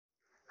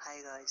Hi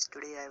guys,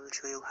 today I will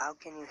show you how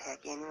can you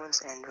hack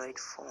anyone's Android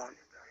phone.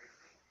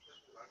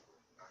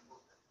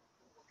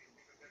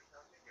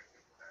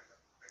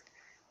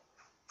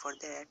 For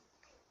that,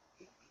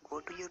 go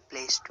to your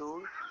Play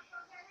Store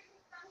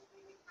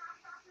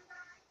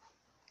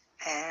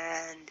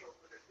and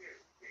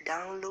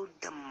download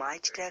the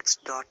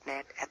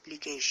mytracks.net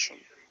application.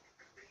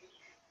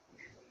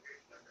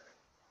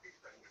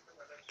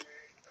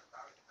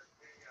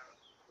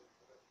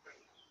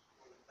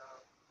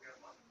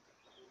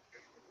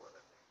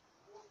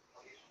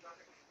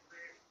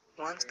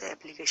 Once the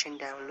application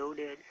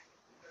downloaded,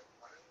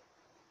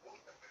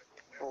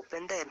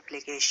 open the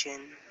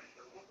application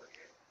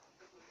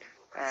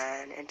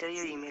and enter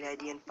your email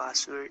ID and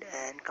password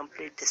and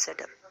complete the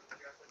setup.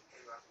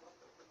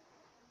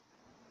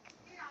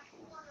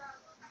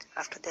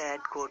 After that,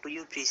 go to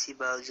your PC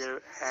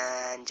browser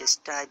and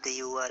just type the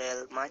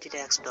URL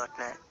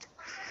mytracks.net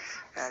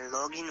and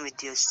log in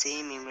with your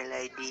same email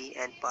ID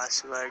and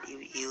password you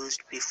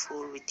used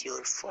before with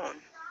your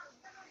phone.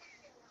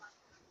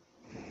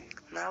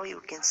 Now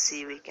you can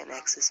see we can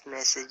access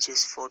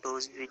messages,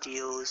 photos,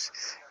 videos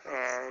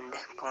and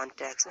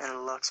contacts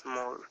and lots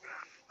more.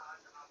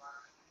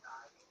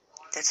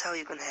 That's how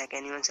you can hack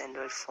anyone's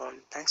Android phone.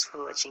 Thanks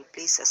for watching.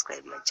 Please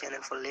subscribe my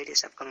channel for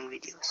latest upcoming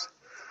videos.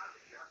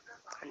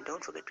 And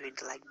don't forget to hit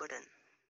the like button.